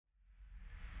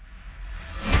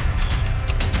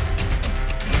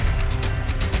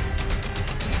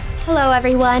Hello,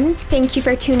 everyone. Thank you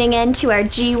for tuning in to our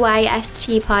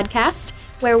GYST podcast,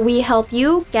 where we help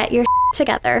you get your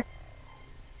together.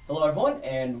 Hello, everyone,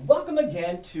 and welcome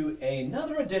again to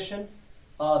another edition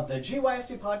of the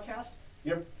GYST podcast.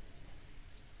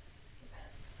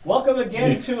 Welcome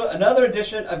again to another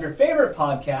edition of your favorite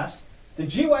podcast, the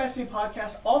GYST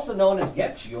podcast, also known as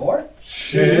Get Your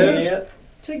Shit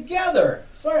Together.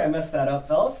 Sorry I messed that up,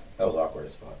 fellas. That was awkward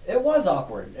as fuck. It was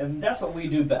awkward, and that's what we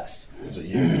do best. That's what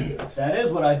you do best. That is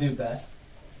what I do best.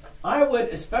 I would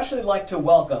especially like to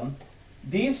welcome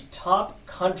these top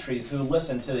countries who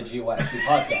listen to the GYST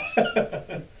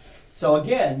podcast. So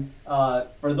again,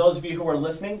 for those of you who are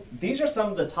listening, these are some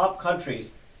of the top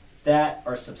countries that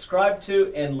are subscribed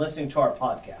to and listening to our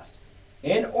podcast.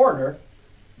 In order,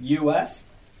 US,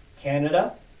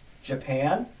 Canada,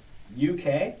 Japan,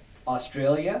 UK,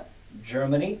 Australia,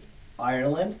 Germany,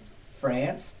 Ireland,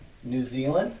 France, New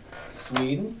Zealand,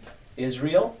 Sweden,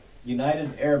 Israel,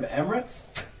 United Arab Emirates,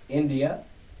 India,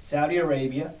 Saudi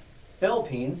Arabia,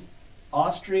 Philippines,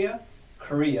 Austria,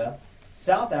 Korea,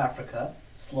 South Africa,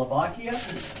 Slovakia,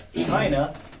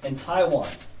 China, and Taiwan.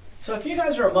 So if you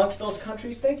guys are amongst those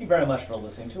countries, thank you very much for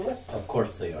listening to us. Of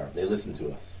course they are. They listen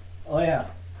to us. Oh, yeah.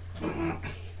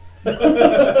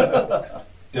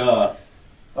 Duh.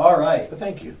 All right. But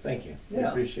thank you. Thank you. We Yeah.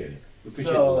 appreciate it. We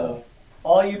appreciate the love.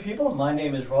 All you people, my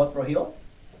name is Rohit Rohil.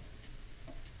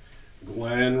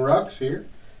 Glenn Rux here.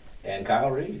 And Kyle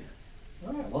Reed.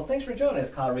 All right. Well, thanks for joining us,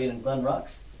 Kyle Reed and Glenn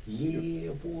Rux.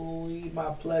 Yeah, boy.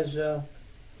 My pleasure.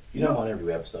 You know I'm on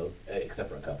every episode, except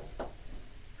for a couple.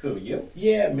 Who, you?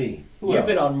 Yeah, me. Who You've else?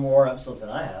 been on more episodes than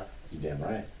I have. You damn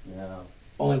right. Yeah.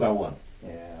 Only by one.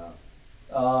 Yeah.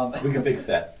 We can fix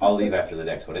that. I'll leave after the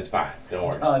next one. It's fine. Don't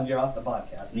worry. You're off the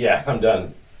podcast. Yeah, I'm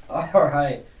done. All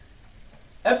right.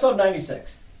 Episode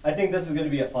 96. I think this is going to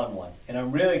be a fun one, and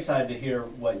I'm really excited to hear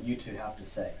what you two have to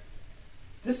say.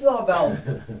 This is all about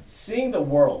seeing the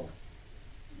world,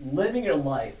 living your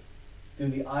life through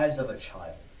the eyes of a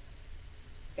child.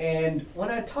 And when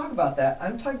I talk about that,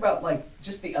 I'm talking about like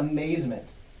just the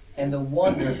amazement and the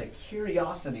wonder, the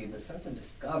curiosity, the sense of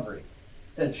discovery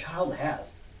that a child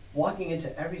has, walking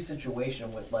into every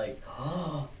situation with like,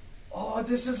 oh,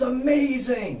 this is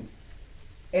amazing.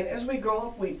 And as we grow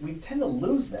up, we tend to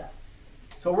lose that.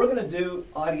 So what we're going to do,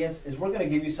 audience, is we're going to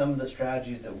give you some of the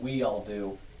strategies that we all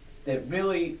do that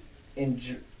really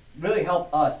help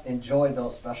us enjoy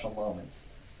those special moments.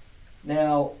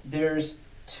 Now, there's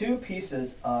two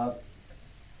pieces of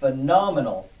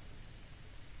phenomenal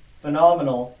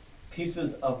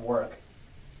pieces of work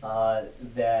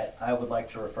that I would like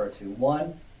to refer to.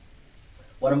 One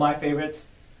of my favorites,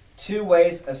 2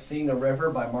 Ways of Seeing a River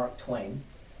by Mark Twain.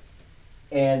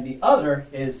 And the other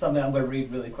is something I'm going to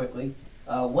read really quickly.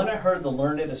 When I Heard the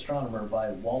Learned Astronomer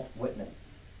by Walt Whitman.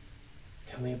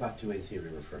 Tell me about 2 Ways to See a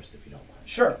River first, if you don't mind.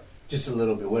 Sure. Just a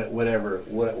little bit. Why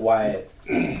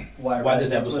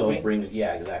this episode brings...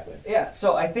 Yeah, exactly. Yeah,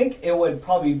 so I think it would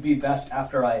probably be best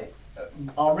after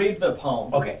I'll read the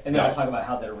poem. Okay, And then I'll talk about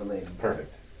how they're related.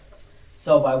 Perfect.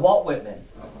 So by Walt Whitman.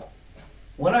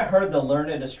 When I heard the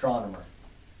learned astronomer,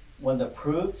 when the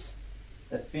proofs,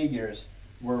 the figures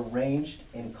were ranged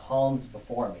in columns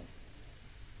before me,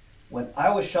 when I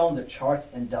was shown the charts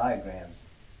and diagrams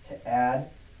to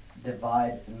add,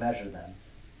 divide, and measure them,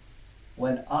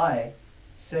 when I,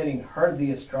 sitting, heard the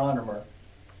astronomer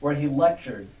where he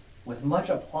lectured with much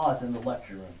applause in the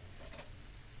lecture room,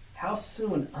 how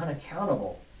soon,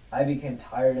 unaccountable, I became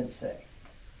tired and sick,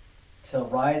 till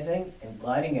rising and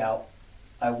gliding out,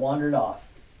 I wandered off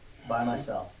by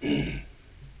myself in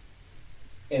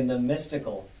the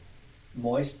mystical,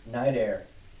 moist night air,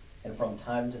 and from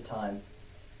time to time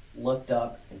looked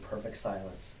up in perfect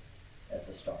silence at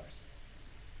the stars.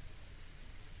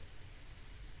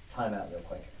 Time out real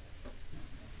quick.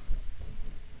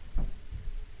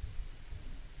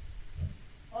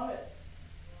 On it.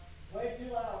 Way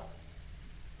too loud.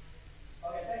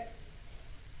 Okay, thanks.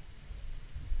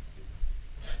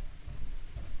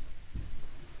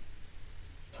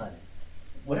 Timing.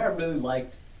 What I really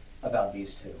liked about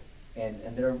these two, and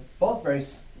they're both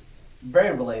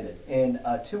very related. In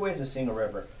 2 Ways of Seeing a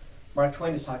River, Mark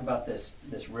Twain is talking about this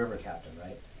river captain,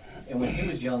 right? And when he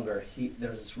was younger, there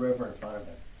was this river in front of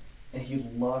him, and he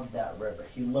loved that river.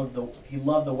 He loved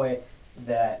the way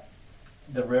that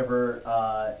the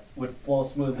river would flow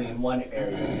smoothly in one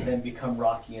area and then become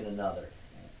rocky in another,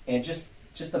 and just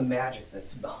the magic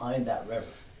that's behind that river.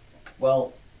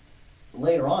 Well,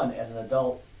 later on, as an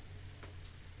adult,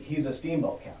 he's a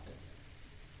steamboat captain,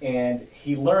 and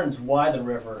he learns why the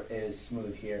river is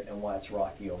smooth here and why it's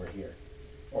rocky over here,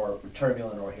 or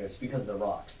turbulent over here. It's because of the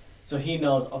rocks. So he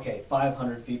knows, okay,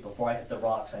 500 feet before I hit the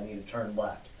rocks, I need to turn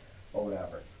left or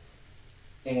whatever.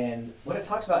 And what it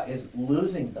talks about is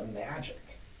losing the magic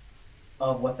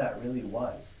of what that really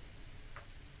was.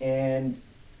 And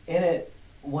in it,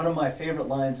 one of my favorite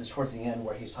lines is towards the end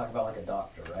where he's talking about like a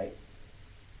doctor, right?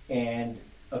 And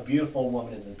a beautiful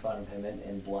woman is in front of him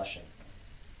and blushing.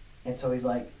 And so he's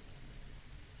like,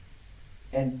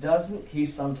 and doesn't he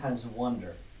sometimes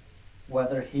wonder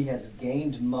whether he has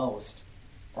gained most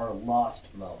or lost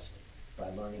most by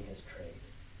learning his trade?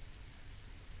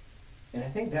 And I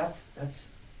think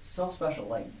that's so special.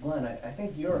 Like, Glenn, I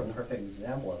think you're a perfect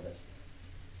example of this.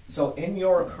 So in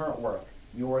your current work,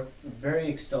 you work very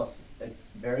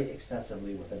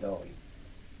extensively with Adobe.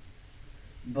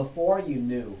 Before you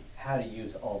knew how to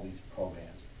use all these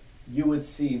programs, you would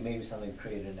see maybe something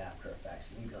created in After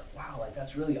Effects, and you'd be like, wow, like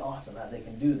that's really awesome how they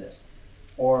can do this.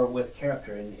 Or with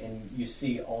character, and you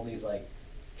see all these like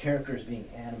characters being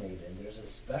animated, and there's a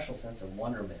special sense of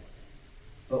wonderment.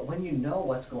 But when you know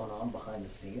what's going on behind the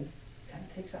scenes, it kind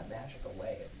of takes that magic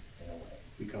away in a way.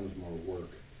 Becomes more work.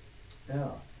 Yeah.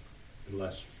 And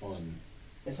less fun.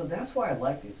 And so that's why I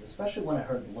like these, especially when I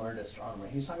heard Learned Astronomer.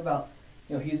 He's talking about,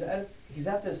 he's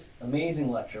at this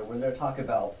amazing lecture where they're talking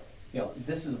about,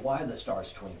 this is why the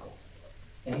stars twinkle.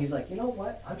 And he's like, you know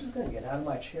what? I'm just going to get out of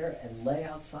my chair and lay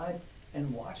outside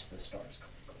and watch the stars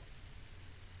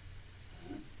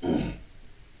twinkle.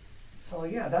 So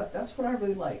yeah, that's what I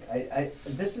really like.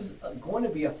 This is going to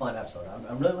be a fun episode.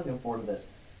 I'm really looking forward to this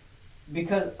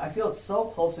because I feel it's so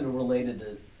closely related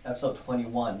to episode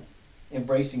 21,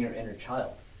 Embracing Your Inner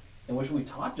Child, in which we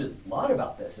talked a lot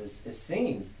about this, is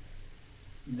seeing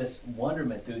this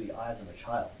wonderment through the eyes of a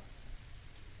child.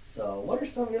 So what are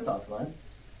some of your thoughts, Glenn?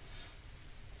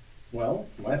 Well,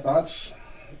 my thoughts,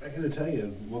 I gotta tell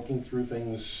you, looking at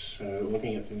things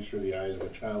through the eyes of a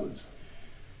child,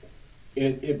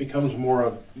 it becomes more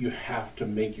of you have to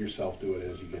make yourself do it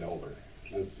as you get older.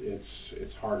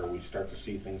 It's harder. We start to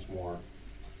see things more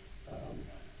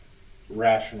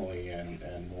rationally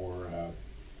and more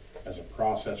as a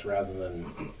process rather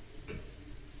than,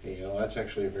 that's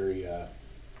actually a very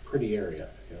pretty area.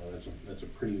 That's a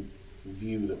pretty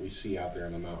view that we see out there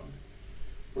in the mountain.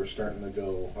 We're starting to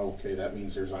go, okay, that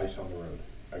means there's ice on the road.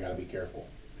 I got to be careful.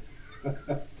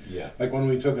 Yeah. Like when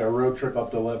we took a road trip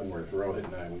up to Leavenworth, Rohit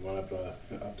and I, we went up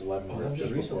to Leavenworth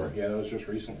just before. recently. Yeah, that was just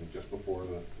recently, just before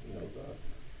the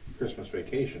Christmas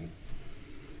vacation.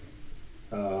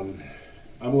 I'm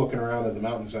looking around at the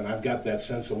mountains and I've got that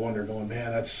sense of wonder going,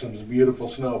 man, that's some beautiful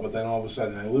snow. But then all of a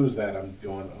sudden I lose that. I'm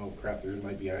going, oh crap, there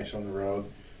might be ice on the road.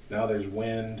 Now there's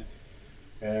wind,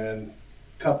 and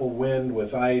couple wind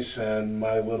with ice and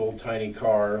my little tiny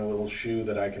car, a little shoe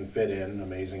that I can fit in,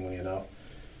 amazingly enough,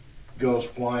 goes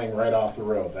flying right off the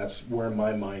road. That's where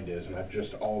my mind is, and I've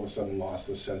just all of a sudden lost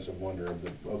the sense of wonder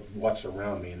of what's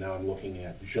around me, and now I'm looking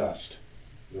at just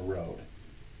the road.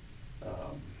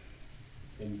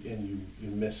 And you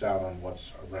miss out on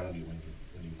what's around you when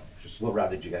you just... What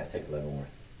route did you guys take to Leavenworth?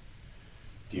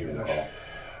 Do you recall?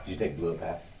 Did you take Blewett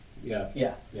Pass?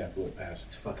 Yeah, Blewett Pass.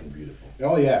 It's fucking beautiful.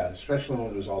 Oh yeah, especially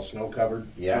when it was all snow covered.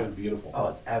 Yeah. It was beautiful. Oh,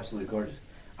 it's absolutely gorgeous.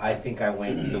 I think I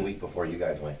went the week before you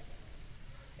guys went.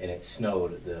 And it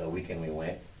snowed the weekend we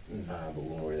went. But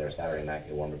when we were there Saturday night,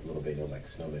 it warmed up a little bit. It was like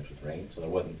snow mixed with rain. So there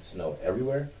wasn't snow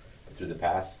everywhere. But through the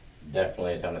pass,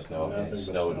 definitely a ton of snow. And it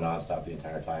snowed nonstop the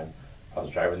entire time. I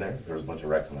was driving there. There was a bunch of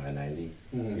wrecks on I-90.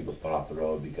 People spun off the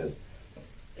road because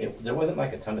there wasn't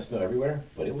like a ton of snow everywhere,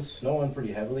 but it was snowing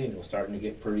pretty heavily, and it was starting to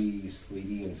get pretty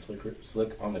sleety and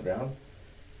slick on the ground.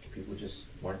 And people just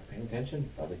weren't paying attention.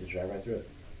 Thought they could drive right through it.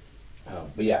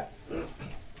 But yeah,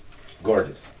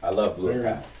 gorgeous. I love Blue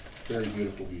Path. Very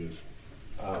beautiful views.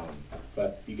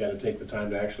 But you got to take the time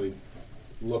to actually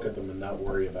look at them and not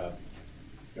worry about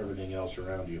everything else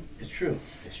around you. It's true.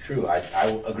 It's true. I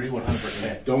agree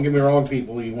 100%. Don't get me wrong,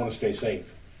 people. You want to stay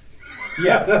safe.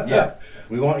 Yeah.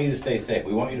 We want you to stay safe.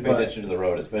 We want you to pay attention to the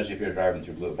road, especially if you're driving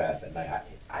through Blue Pass at night.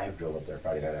 I drove up there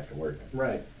Friday night after work.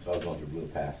 Right. So I was going through Blue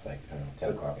Pass like,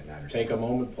 10 o'clock at night or something. Take a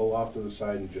moment, pull off to the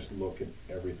side, and just look at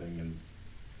everything and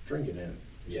drink it in.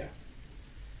 Yeah.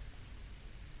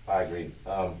 I agree.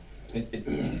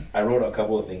 I wrote a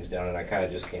couple of things down, and I kind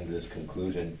of just came to this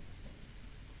conclusion.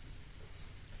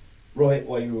 Roy,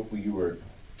 while you were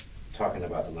talking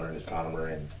about the Learned Astronomer,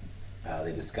 and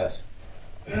they discuss,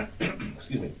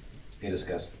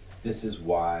 this is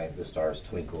why the stars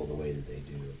twinkle the way that they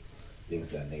do,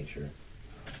 things of that nature.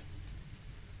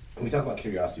 And we talk about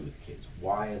curiosity with kids.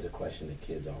 Why is a question that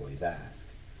kids always ask?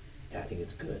 And I think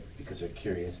it's good because they're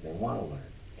curious and they want to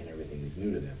learn, and everything is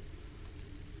new to them.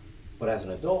 But as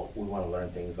an adult, we want to learn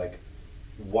things like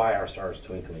why are stars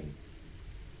twinkling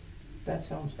that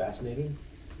sounds fascinating.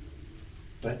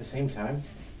 But at the same time,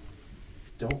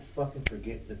 don't fucking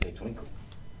forget that they twinkle.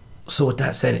 So with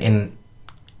that said, and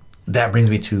that brings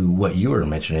me to what you were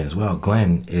mentioning as well,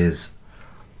 Glenn, is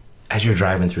as you're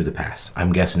driving through the pass,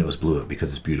 I'm guessing it was Blewett because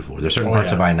it's beautiful. There's certain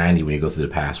parts of I-90 when you go through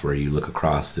the pass where you look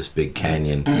across this big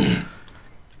canyon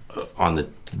on the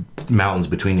mountains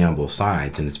between you on both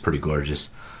sides, and it's pretty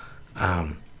gorgeous.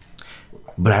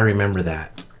 But I remember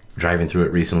that driving through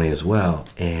it recently as well,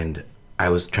 and I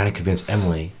was trying to convince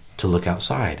Emily to look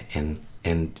outside and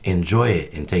enjoy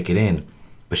it and take it in,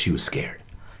 but she was scared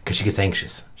because she gets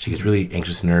anxious. She gets really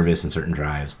anxious and nervous in certain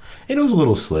drives. And it was a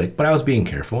little slick, but I was being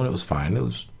careful, and it was fine. It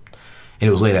was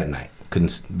late at night.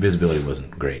 Visibility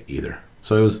wasn't great either,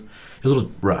 so it was a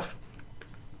little rough.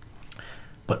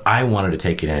 But I wanted to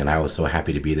take it in, and I was so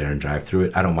happy to be there and drive through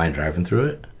it. I don't mind driving through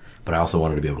it, but I also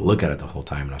wanted to be able to look at it the whole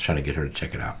time, and I was trying to get her to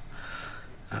check it out.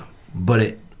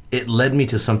 But it led me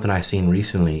to something I seen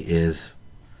recently is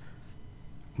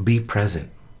be present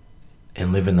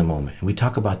and live in the moment. And we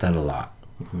talk about that a lot.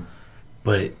 Mm-hmm.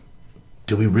 But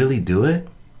do we really do it?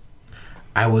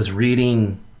 I was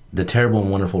reading The Terrible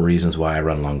and Wonderful Reasons Why I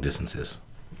Run Long Distances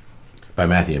by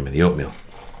Matthew Inman, the oatmeal.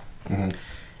 Mm-hmm.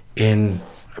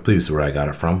 I believe this is where I got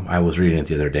it from. I was reading it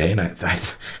the other day, and I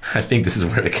think this is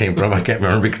where it came from. I can't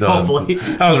remember because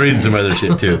I was reading some other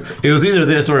shit too. It was either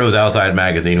this or it was Outside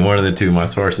Magazine. One of the two. My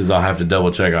sources. I'll have to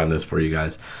double check on this for you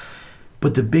guys.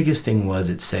 But the biggest thing was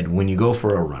it said when you go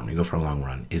for a run, when you go for a long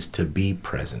run, is to be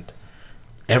present.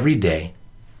 Every day,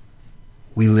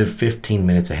 we live 15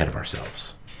 minutes ahead of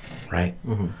ourselves, right?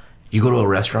 Mm-hmm. You go to a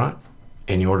restaurant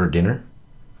and you order dinner.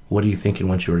 What are you thinking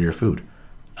once you order your food?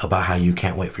 About how you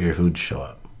can't wait for your food to show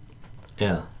up.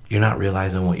 Yeah. You're not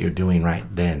realizing what you're doing right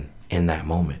then, in that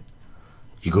moment.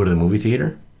 You go to the movie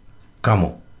theater,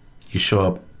 Kamo, you show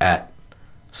up at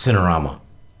Cinerama.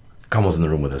 Kamo's in the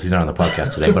room with us. He's not on the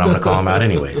podcast today, but I'm going to call him out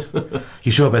anyways.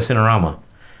 You show up at Cinerama.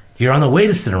 You're on the way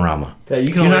to Cinerama. Yeah,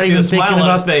 you can only see the smile on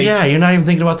his face. Yeah, you're not even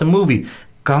thinking about the movie.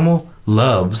 Kamo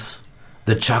loves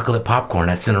the chocolate popcorn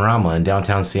at Cinerama in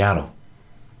downtown Seattle.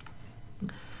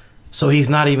 So he's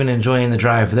not even enjoying the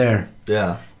drive there.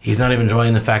 Yeah. He's not even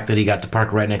enjoying the fact that he got to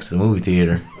park right next to the movie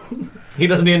theater. He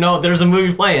doesn't even know there's a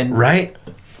movie playing. Right?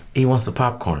 He wants the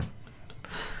popcorn.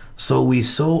 So we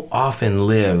so often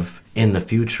live in the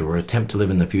future, or attempt to live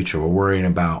in the future. We're worrying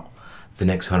about the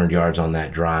next 100 yards on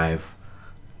that drive,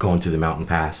 going through the mountain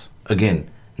pass. Again,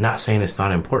 not saying it's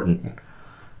not important,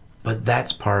 but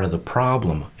that's part of the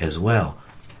problem as well.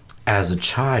 As a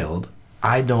child,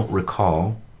 I don't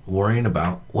recall worrying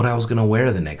about what I was going to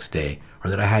wear the next day, or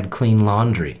that I had clean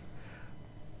laundry.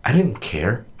 I didn't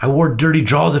care. I wore dirty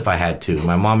drawers if I had to.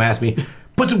 My mom asked me,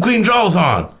 put some clean drawers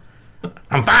on.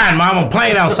 I'm fine, Mom. I'm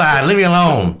playing outside. Leave me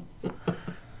alone.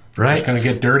 Right? It's going to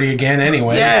get dirty again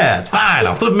anyway. Yeah, it's fine.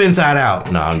 I'll flip them inside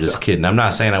out. No, I'm just kidding. I'm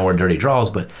not saying I wear dirty drawers,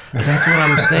 but that's what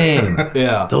I'm saying.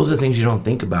 Yeah. Those are things you don't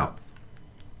think about.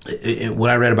 What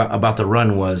I read about the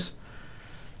run was,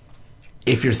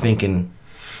 if you're thinking,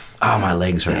 oh, my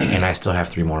legs hurt and I still have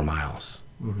 3 more miles.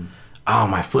 Mm-hmm. Oh,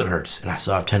 my foot hurts and I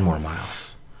still have 10 more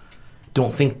miles.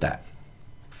 Don't think that.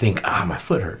 Think, my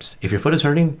foot hurts. If your foot is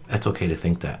hurting, that's okay to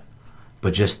think that.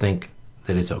 But just think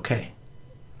that it's okay.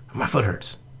 My foot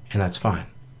hurts, and that's fine.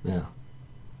 Yeah.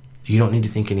 You don't need to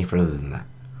think any further than that.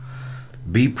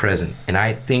 Be present. And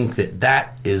I think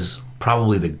that is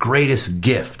probably the greatest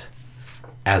gift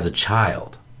as a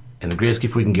child, and the greatest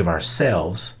gift we can give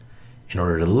ourselves in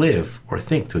order to live or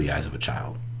think through the eyes of a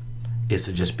child, is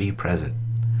to just be present.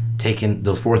 Taking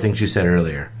those 4 things you said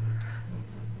earlier: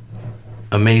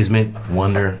 amazement,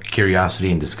 wonder,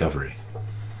 curiosity, and discovery.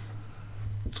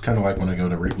 It's kind of like when I go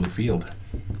to Wrigley Field.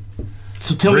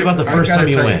 So tell me about the first time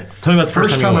you went. Tell me about the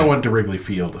first time I went to Wrigley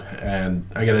Field, and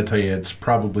I got to tell you, it's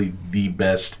probably the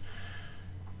best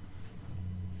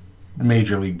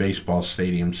Major League Baseball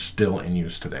stadium still in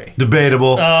use today.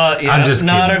 Debatable. Yeah, I'm just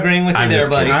not agreeing with you there,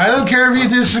 buddy. I don't care if you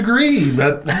disagree,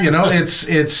 but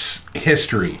it's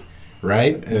history,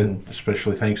 right? And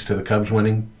especially thanks to the Cubs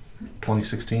winning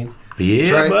 2016.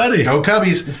 Yeah, right. Buddy. Go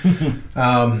Cubbies.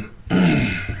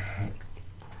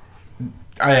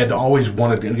 I had always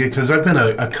wanted to, because I've been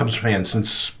a Cubs fan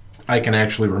since I can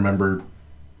actually remember.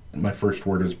 My first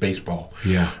word was baseball.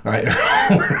 Yeah.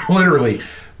 Literally,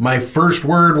 my first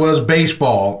word was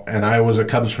baseball, and I was a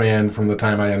Cubs fan from the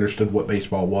time I understood what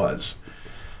baseball was.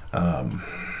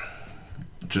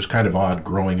 Just kind of odd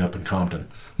growing up in Compton.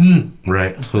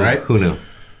 Right. Who knew?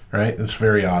 Right? It's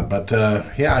very odd. But,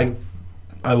 I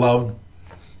love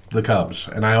the Cubs,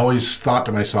 and I always thought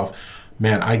to myself,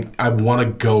 man, I want to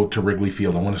go to Wrigley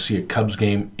Field. I want to see a Cubs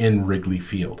game in Wrigley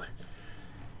Field.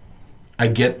 I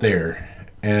get there,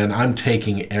 and I'm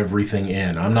taking everything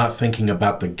in. I'm not thinking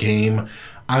about the game.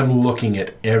 I'm looking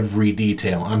at every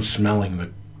detail. I'm smelling the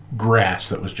grass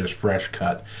that was just fresh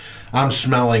cut. I'm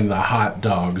smelling the hot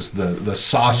dogs, the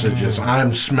sausages.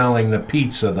 I'm smelling the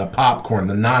pizza, the popcorn,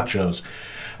 the nachos.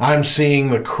 I'm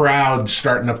seeing the crowd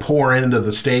starting to pour into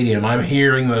the stadium. I'm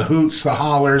hearing the hoots, the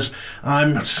hollers.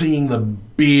 I'm seeing the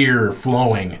beer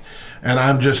flowing. And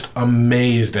I'm just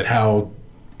amazed at how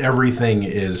everything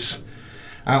is.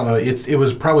 I don't know, it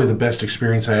was probably the best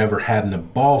experience I ever had in a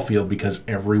ball field because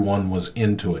everyone was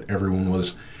into it. Everyone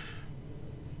was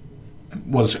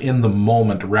in the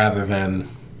moment rather than,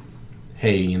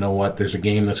 hey, you know what, there's a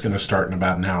game that's going to start in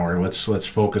about an hour. Let's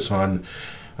focus on,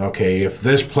 okay, if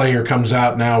this player comes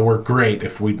out now, we're great.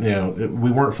 If we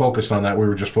weren't focused on that, we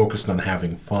were just focused on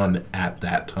having fun at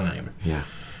that time. Yeah.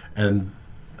 And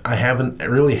I haven't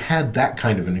really had that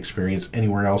kind of an experience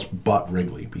anywhere else but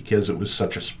Wrigley because it was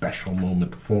such a special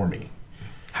moment for me.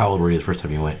 How old were you the first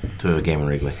time you went to a game in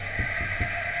Wrigley?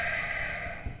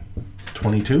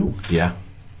 22. Yeah.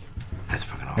 That's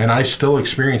fucking awesome. And I still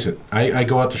experience it. I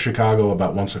go out to Chicago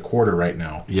about once a quarter right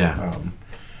now. Yeah.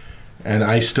 And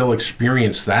I still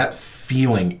experience that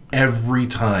feeling every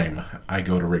time I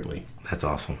go to Wrigley. That's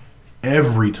awesome.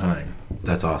 Every time.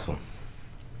 That's awesome.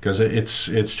 Because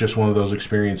it's just one of those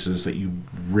experiences that you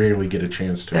rarely get a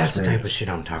chance to That's the type of shit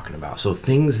I'm talking about. So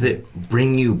things that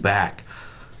bring you back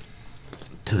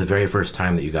to the very first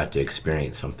time that you got to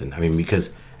experience something. I mean,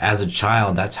 because as a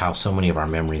child, that's how so many of our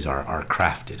memories are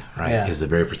crafted, right? Yeah. Is the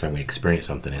very first time we experience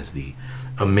something as the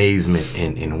amazement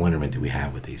and wonderment that we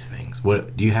have with these things.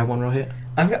 What do you have one, Rohit?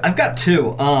 I've got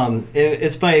two.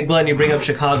 It's funny, Glenn, you bring up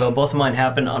Chicago. Both of mine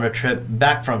happened on a trip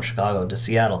back from Chicago to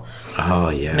Seattle. Oh,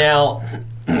 yeah. Now,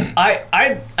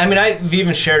 I've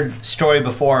even shared a story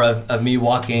before of me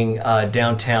walking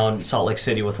downtown Salt Lake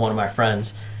City with one of my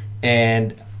friends,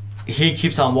 and he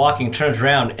keeps on walking, turns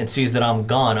around, and sees that I'm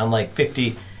gone. I'm like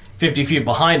 50 feet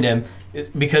behind him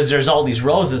because there's all these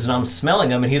roses, and I'm smelling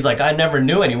them, and he's like, I never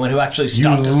knew anyone who actually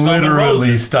stopped to smell the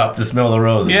roses. Stopped to smell the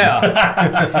roses.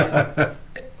 Yeah.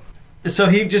 So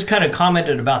he just kind of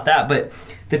commented about that. But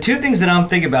the two things that I'm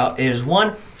thinking about is,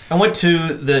 one, I went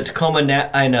to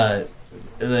the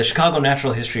the Chicago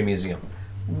Natural History Museum,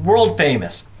 world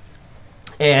famous,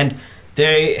 and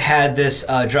they had this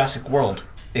Jurassic World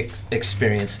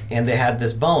experience, and they had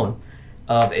this bone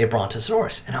of a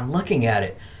Brontosaurus, and I'm looking at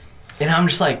it, and I'm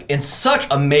just like in such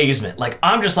amazement, like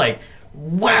I'm just like,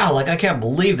 wow, like I can't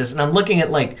believe this, and I'm looking at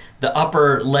like the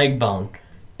upper leg bone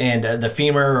and the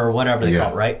femur or whatever they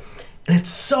call it, right? And it's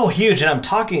so huge, and I'm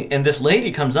talking, and this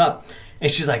lady comes up,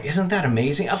 and she's like, isn't that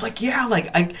amazing? I was like, yeah, like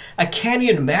I can't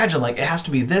even imagine, like it has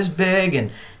to be this big,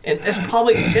 and it's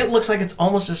probably, it looks like it's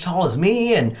almost as tall as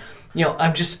me, and you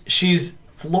know, she's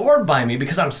floored by me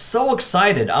because I'm so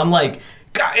excited. I'm like,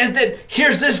 God, and then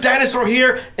here's this dinosaur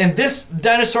here, and this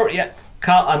dinosaur, yeah.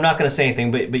 Kyle, I'm not going to say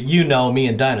anything, but you know me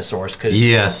and dinosaurs,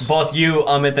 because both you,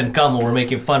 Amit, and Kamal were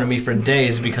making fun of me for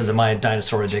days because of my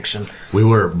dinosaur addiction. We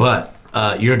were, but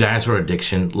your dinosaur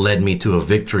addiction led me to a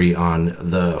victory on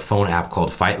the phone app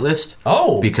called Fight List.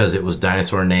 Oh. Because it was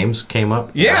dinosaur names came up.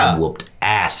 Yeah. I whooped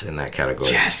ass in that category.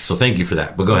 Yes. So thank you for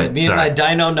that. But go ahead. Me Sorry. and my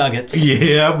dino nuggets.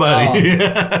 Yeah, buddy.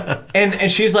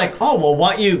 And she's like, oh, well,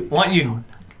 want you.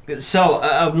 So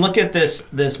I'm looking at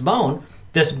this bone,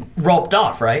 this roped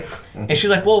off, right? Mm-hmm. And she's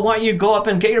like, well, why don't you go up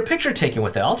and get your picture taken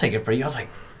with it? I'll take it for you. I was like,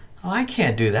 oh, I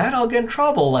can't do that. I'll get in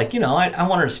trouble. Like, you know, I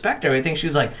want to respect everything.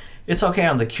 She's like, it's okay.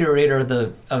 I'm the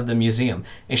curator of the museum.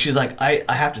 And she's like, I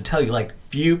have to tell you, like,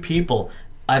 few people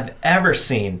I've ever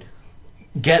seen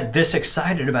get this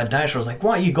excited about dinosaurs. Like,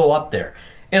 why don't you go up there?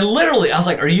 And literally, I was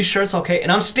like, are you sure it's okay?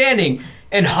 And I'm standing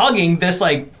and hugging this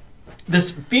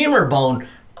femur bone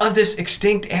of this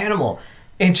extinct animal,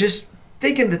 and just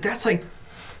thinking that that's like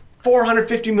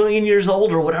 450 million years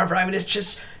old or whatever. I mean, it's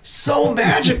just so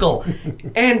magical.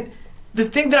 And the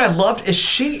thing that I loved is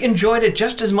she enjoyed it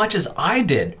just as much as I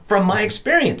did from my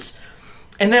experience.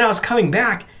 And then I was coming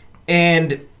back,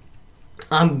 and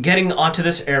I'm getting onto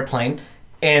this airplane,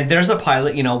 and there's a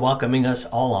pilot, you know, welcoming us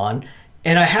all on.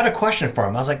 And I had a question for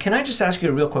him. I was like, can I just ask you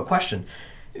a real quick question?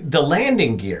 The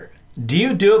landing gear, do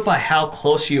you do it by how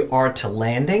close you are to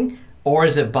landing, or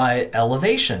is it by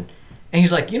elevation? And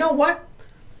he's like, you know what?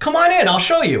 Come on in, I'll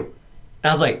show you. And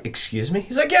I was like, excuse me?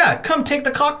 He's like, yeah, come take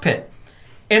the cockpit.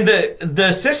 And the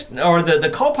assistant, or the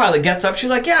co-pilot gets up, she's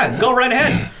like, yeah, go right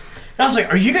ahead. And I was like,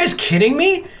 are you guys kidding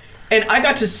me? And I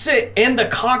got to sit in the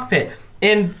cockpit,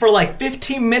 and for like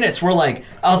 15 minutes, I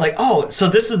was like, oh, so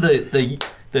this is the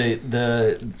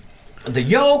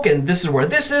yoke, and this is where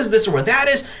this is where that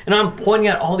is, and I'm pointing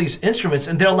at all these instruments,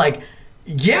 and they're like,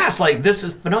 yes, like this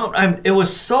is phenomenal. It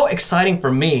was so exciting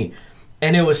for me,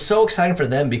 and it was so exciting for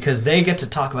them because they get to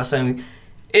talk about something.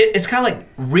 It's kind of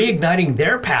like reigniting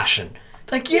their passion.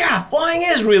 Like, yeah, flying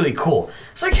is really cool.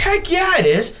 It's like, heck yeah, it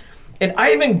is. And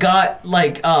I even got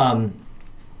like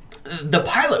the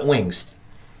pilot wings,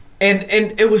 and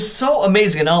it was so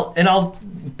amazing. And I'll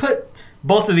put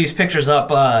both of these pictures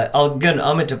up. I'll get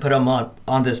Amit to put them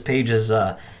on this page's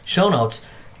show notes.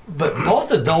 But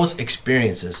both of those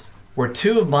experiences were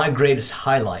two of my greatest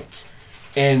highlights.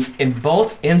 And in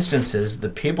both instances, the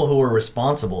people who were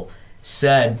responsible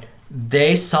said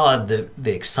they saw the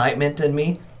excitement in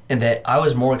me and that I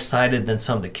was more excited than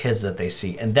some of the kids that they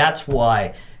see. And that's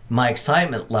why my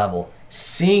excitement level,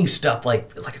 seeing stuff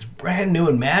like it's brand new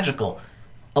and magical,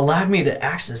 allowed me to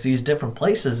access these different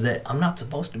places that I'm not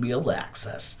supposed to be able to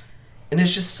access. And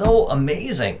it's just so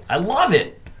amazing. I love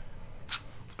it.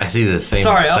 I see the same.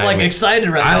 Sorry, excitement. I'm like excited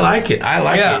right now. I like it.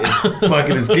 It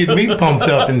fucking is getting me pumped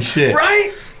up and shit.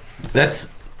 Right?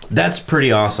 That's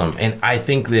pretty awesome. And I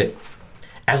think that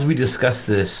as we discuss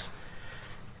this,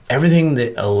 everything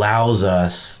that allows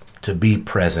us to be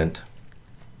present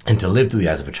and to live through the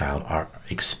eyes of a child are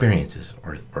experiences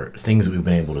or things that we've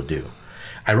been able to do.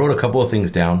 I wrote a couple of things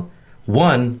down.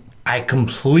 One, I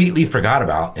completely forgot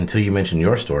about until you mentioned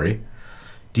your story.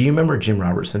 Do you remember Jim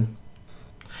Robertson?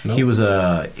 Nope. He was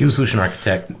a solution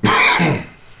architect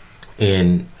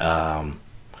and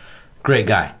great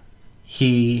guy.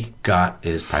 He got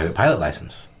his private pilot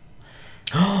license.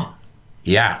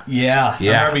 Yeah. I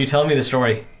remember you telling me the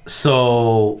story.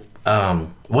 So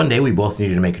one day we both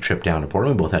needed to make a trip down to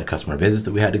Portland. We both had customer visits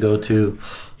that we had to go to.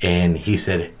 And he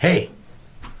said, hey,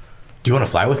 do you want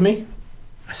to fly with me?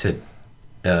 I said,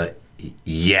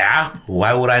 yeah,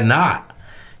 why would I not?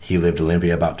 He lived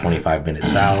Olympia about 25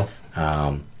 minutes south.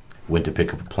 Went to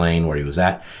pick up a plane where he was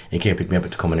at. And he came pick me up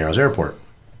at Tacoma Narrows Airport.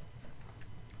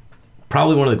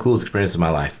 Probably one of the coolest experiences of my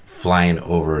life, flying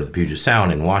over the Puget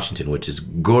Sound in Washington, which is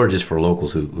gorgeous for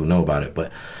locals who know about it.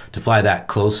 But to fly that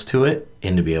close to it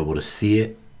and to be able to see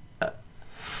it,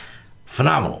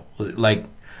 phenomenal. Like,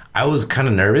 I was kind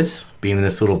of nervous being in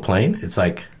this little plane. It's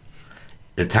like,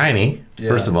 they're tiny,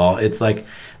 first of all. It's like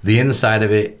the inside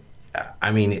of it,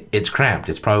 I mean, it's cramped.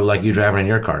 It's probably like you driving in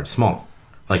your car. It's small,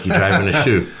 like you driving a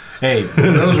shoe. Hey, for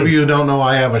those of you who don't know,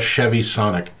 I have a Chevy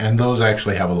Sonic, and those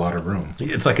actually have a lot of room.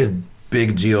 It's like a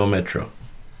big Geo Metro.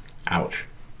 Ouch.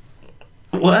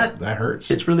 What? That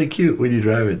hurts. It's really cute when you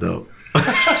drive it, though.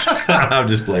 I'm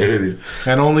just playing with you.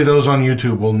 And only those on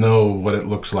YouTube will know what it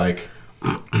looks like.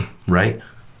 Right?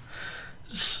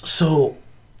 So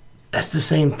that's the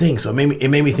same thing. So it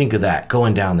made me think of that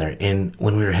going down there. And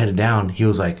when we were headed down, he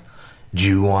was like, do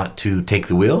you want to take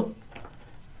the wheel?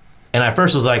 And I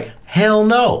first was like, hell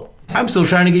no. I'm still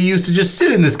trying to get used to just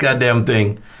sit in this goddamn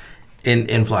thing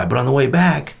and fly. But on the way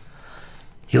back,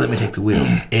 he let me take the wheel.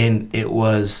 And it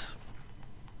was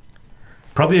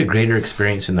probably a greater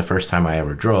experience than the first time I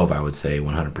ever drove, I would say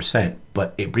 100%.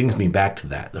 But it brings me back to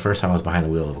that. The first time I was behind the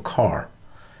wheel of a car.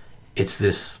 It's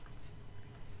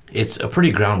a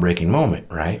pretty groundbreaking moment,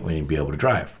 right? When you'd be able to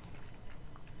drive.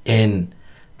 And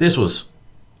this was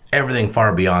everything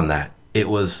far beyond that. It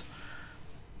was,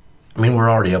 I mean, we're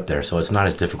already up there, so it's not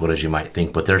as difficult as you might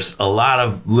think, but there's a lot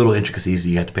of little intricacies that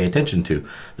you have to pay attention to.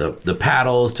 The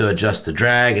paddles to adjust the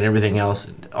drag and everything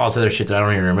else, all this other shit that I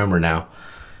don't even remember now.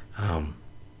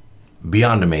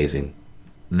 Beyond amazing.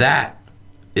 That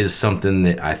is something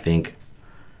that I think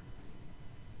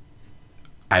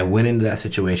I went into that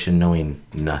situation knowing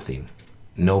nothing.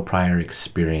 No prior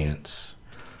experience,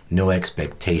 no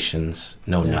expectations,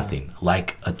 nothing.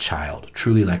 Like a child,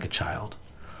 truly like a child.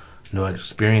 No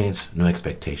experience, no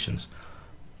expectations.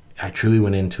 I truly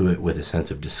went into it with a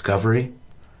sense of discovery,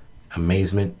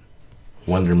 amazement,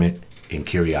 wonderment, and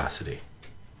curiosity.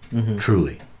 Mm-hmm.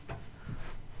 Truly.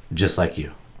 Just like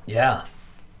you. Yeah.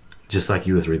 Just like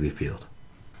you with Wrigley Field.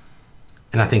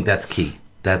 And I think that's key.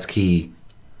 That's key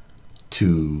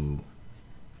to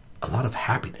a lot of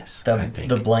happiness, I think.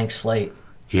 The blank slate.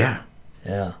 Yeah.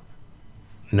 Yeah.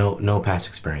 No past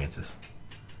experiences.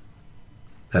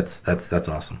 That's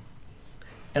awesome.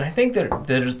 And I think that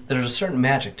there's a certain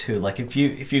magic too. Like if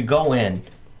you go in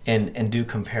and do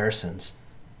comparisons,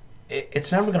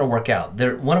 it's never going to work out.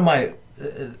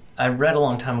 I read a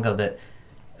long time ago that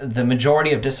the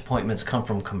majority of disappointments come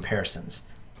from comparisons.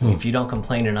 If you don't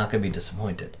complain, you're not going to be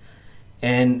disappointed.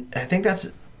 And I think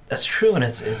that's true, and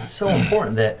it's so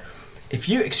important that if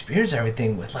you experience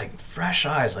everything with like fresh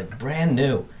eyes, like brand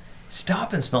new,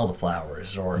 stop and smell the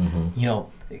flowers, or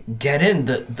get in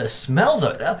the smells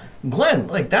of it. Glenn,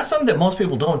 like that's something that most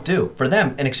people don't do. For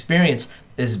them, an experience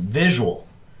is visual.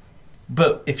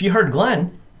 But if you heard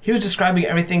Glenn, He was describing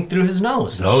everything through his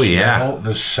nose. Oh yeah, Smell,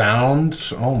 the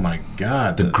sounds. Oh my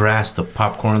God. the grass, the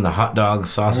popcorn, the hot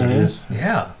dogs, sausages.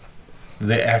 Yeah.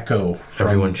 The echo from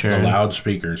Everyone the cheering.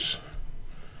 loudspeakers.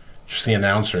 Just the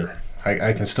announcer.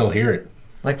 I can still hear it.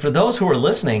 Like for those who are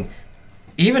listening,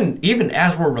 even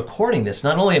as we're recording this,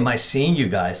 not only am I seeing you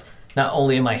guys, not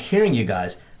only am I hearing you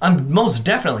guys, I'm most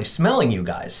definitely smelling you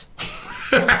guys.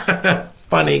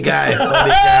 Funny guy,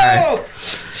 funny guy.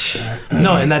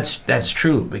 No, and that's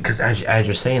true because as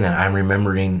you're saying that, I'm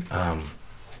remembering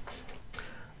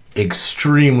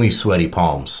extremely sweaty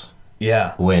palms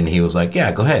Yeah. when he was like,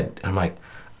 "Yeah, go ahead." I'm like,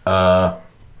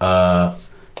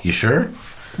 you sure?"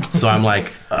 So I'm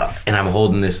like, and I'm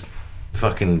holding this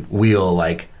fucking wheel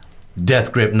like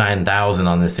Death Grip 9000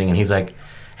 on this thing, and he's like,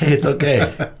 "Hey, it's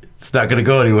okay. It's not gonna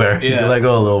go anywhere. You Yeah. can let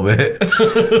go a little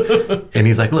bit." And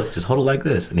he's like, "Look, just hold it like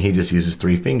this." And he just uses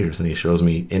 3 fingers, and he shows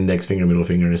me index finger, middle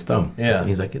finger, and his thumb. Yeah. And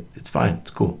he's like, "It's fine.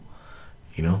 It's cool.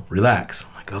 You know, relax."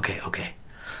 I'm like, okay.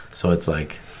 So it's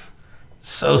like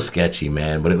so sketchy,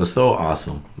 man, but it was so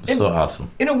awesome. It was so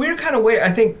awesome. In a weird kind of way, I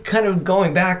think kind of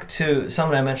going back to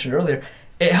something I mentioned earlier,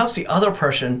 it helps the other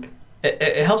person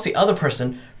it helps the other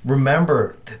person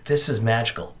remember that this is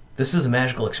magical. This is a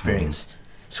magical experience.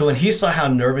 So when he saw how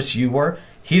nervous you were,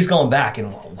 he's going back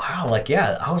and wow, like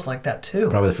yeah, I was like that too.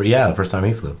 Probably the first time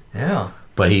he flew. Yeah.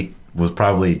 But he was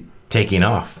probably taking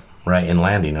off, right, and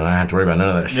landing, and I didn't have to worry about none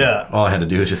of that shit. Yeah. All I had to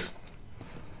do was just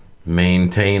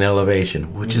maintain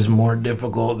elevation, which is more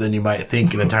difficult than you might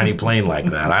think in a tiny plane like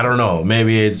that. I don't know.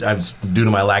 Maybe it's due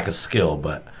to my lack of skill,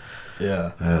 but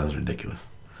Yeah. that was ridiculous.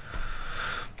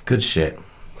 Good shit.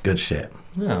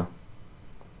 Yeah.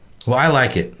 Well, I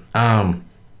like it.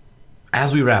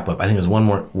 As we wrap up, I think there's one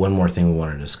more thing we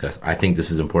want to discuss. I think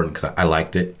this is important because I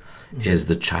liked it. Is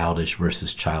the childish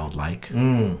versus childlike?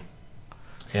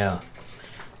 Yeah.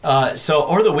 So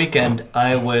over the weekend,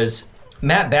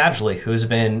 Matt Badgley, who's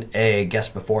been a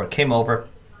guest before, came over,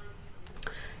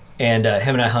 and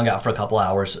him and I hung out for a couple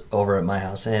hours over at my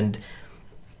house, and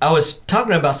I was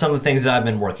talking about some of the things that I've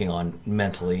been working on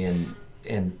mentally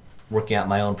and working out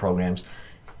my own programs.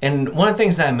 And one of the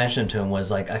things that I mentioned to him was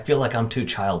like, I feel like I'm too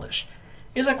childish.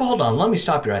 He was like, well, hold on, let me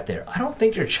stop you right there. I don't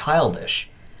think you're childish.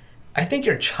 I think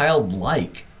you're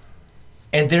childlike.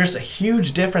 And there's a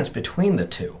huge difference between the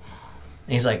two.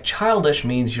 And he's like, childish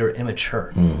means you're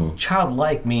immature. Mm-hmm.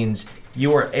 Childlike means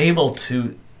you are able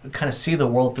to kind of see the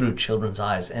world through children's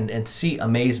eyes and see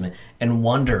amazement and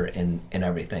wonder in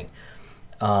everything.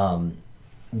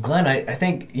 Glenn, I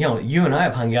think, you and I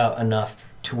have hung out enough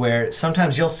to where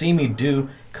sometimes you'll see me do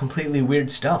completely weird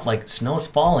stuff, like snow's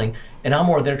falling, and I'm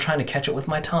over there trying to catch it with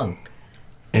my tongue.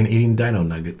 And eating dino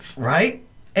nuggets. Right?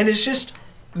 And there's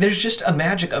just a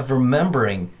magic of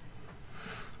remembering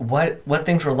what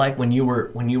things were like when you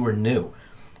were new.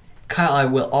 Kyle, I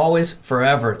will always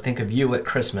forever think of you at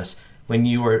Christmas when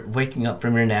you were waking up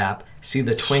from your nap, see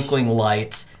the twinkling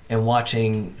lights, and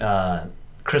watching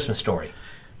Christmas Story.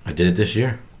 I did it this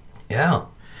year. Yeah.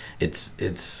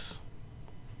 It's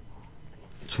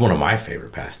one of my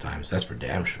favorite pastimes. That's for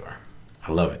damn sure.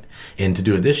 I love it. And to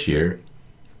do it this year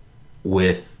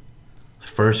with the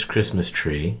first Christmas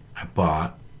tree I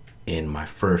bought in my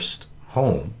first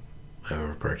home I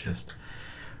ever purchased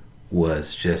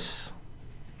was just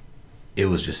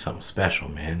something special,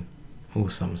 man. It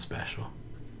was something special.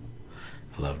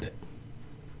 I loved it.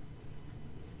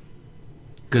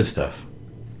 Good stuff.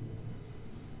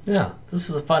 Yeah, this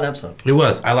was a fun episode. It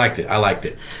was. I liked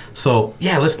it. So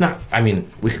yeah,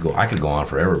 I could go on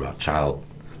forever about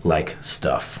childlike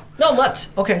stuff. No,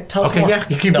 let's. Okay, tell us more. Okay, yeah,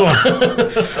 you keep going.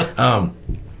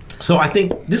 So I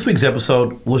think this week's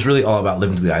episode was really all about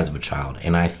living through the eyes of a child.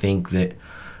 And I think that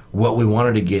what we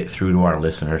wanted to get through to our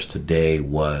listeners today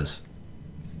was,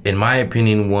 in my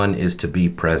opinion, one is to be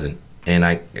present. And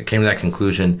I came to that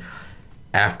conclusion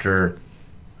after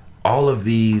all of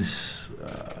these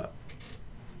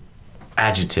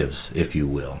adjectives, if you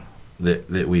will, that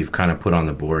we've kind of put on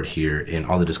the board here in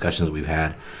all the discussions that we've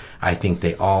had. I think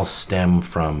they all stem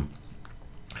from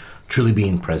truly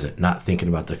being present, not thinking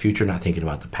about the future, not thinking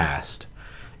about the past,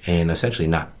 and essentially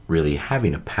not really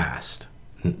having a past.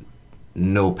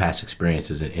 No past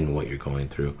experiences in what you're going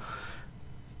through.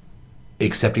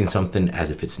 Accepting something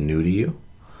as if it's new to you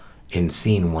and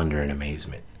seeing wonder and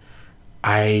amazement.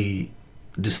 I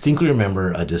distinctly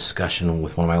remember a discussion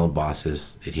with one of my old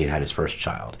bosses that he had his first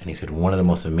child, and he said one of the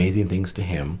most amazing things to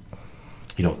him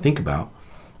you don't think about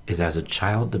is as a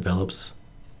child develops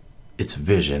its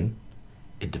vision,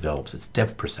 it develops its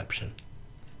depth perception,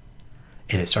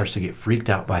 and it starts to get freaked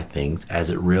out by things as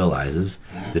it realizes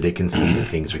that it can see that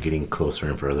things are getting closer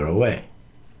and further away.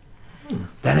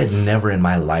 That had never in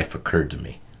my life occurred to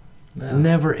me.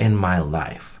 Never in my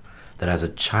life that as a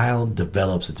child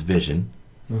develops its vision,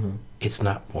 it's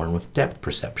not born with depth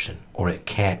perception, or it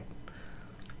can't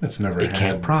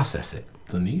process it.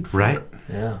 The need for Right?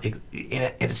 it.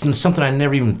 Yeah. It's something I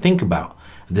never even think about.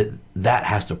 That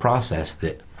has to process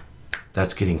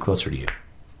that's getting closer to you,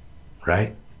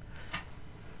 right?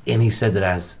 And he said that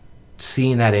as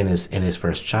seeing that in his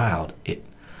first child, it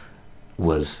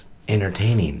was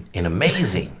entertaining and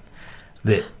amazing.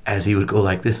 That as he would go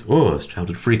like this, his child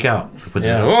would freak out.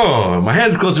 My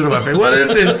hand's closer to my face. What is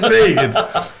this thing?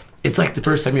 It's like the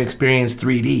first time you experience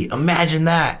 3D. Imagine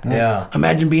that. Yeah.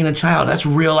 Imagine being a child. That's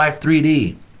real life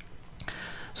 3D.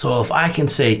 So if I can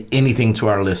say anything to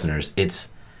our listeners, it's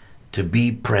to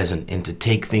be present and to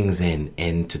take things in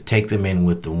and to take them in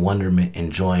with the wonderment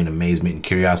and joy and amazement and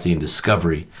curiosity and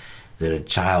discovery that a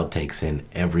child takes in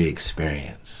every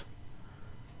experience.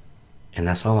 And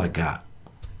that's all I got.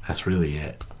 That's really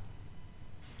it.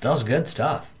 That was good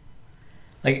stuff.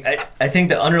 Like, I think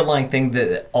the underlying thing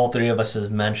that all three of us have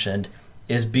mentioned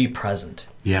is be present.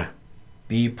 Yeah.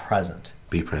 Be present.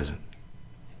 Be present.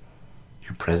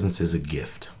 Your presence is a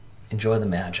gift. Enjoy the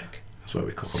magic. That's why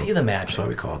we call it. See the magic. That's why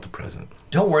we call it the present.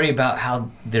 Don't worry about how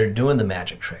they're doing the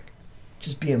magic trick.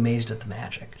 Just be amazed at the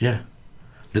magic. Yeah.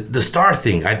 The star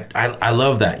thing, I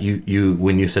love that. You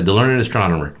when you said the learned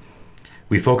astronomer,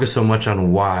 we focus so much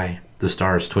on why the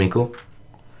stars twinkle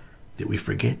that we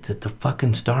forget that the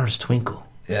fucking stars twinkle.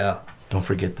 Yeah. Don't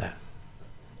forget that.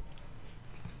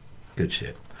 Good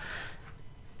shit.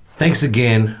 Thanks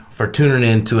again for tuning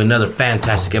in to another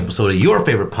fantastic episode of your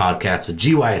favorite podcast, the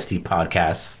GYST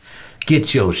Podcasts.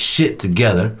 Get your shit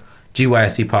together.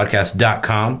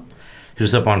 GYSTpodcast.com. Hit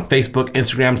us up on Facebook,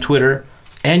 Instagram, Twitter,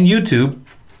 and YouTube.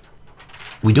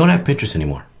 We don't have Pinterest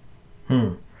anymore.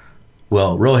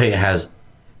 Well, Rohit has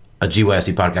a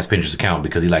GYST Podcast Pinterest account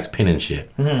because he likes pinning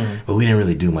shit. But we didn't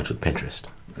really do much with Pinterest.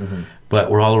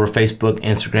 But we're all over Facebook,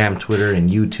 Instagram, Twitter, and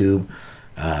YouTube.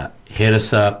 Hit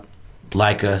us up,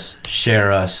 like us,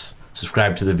 share us,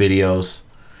 subscribe to the videos,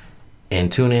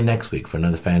 and tune in next week for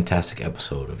another fantastic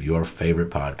episode of your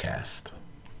favorite podcast.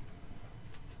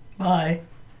 Bye.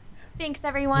 Thanks,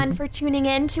 everyone, for tuning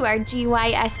in to our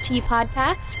GYST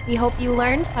podcast. We hope you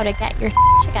learned how to get your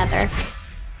together.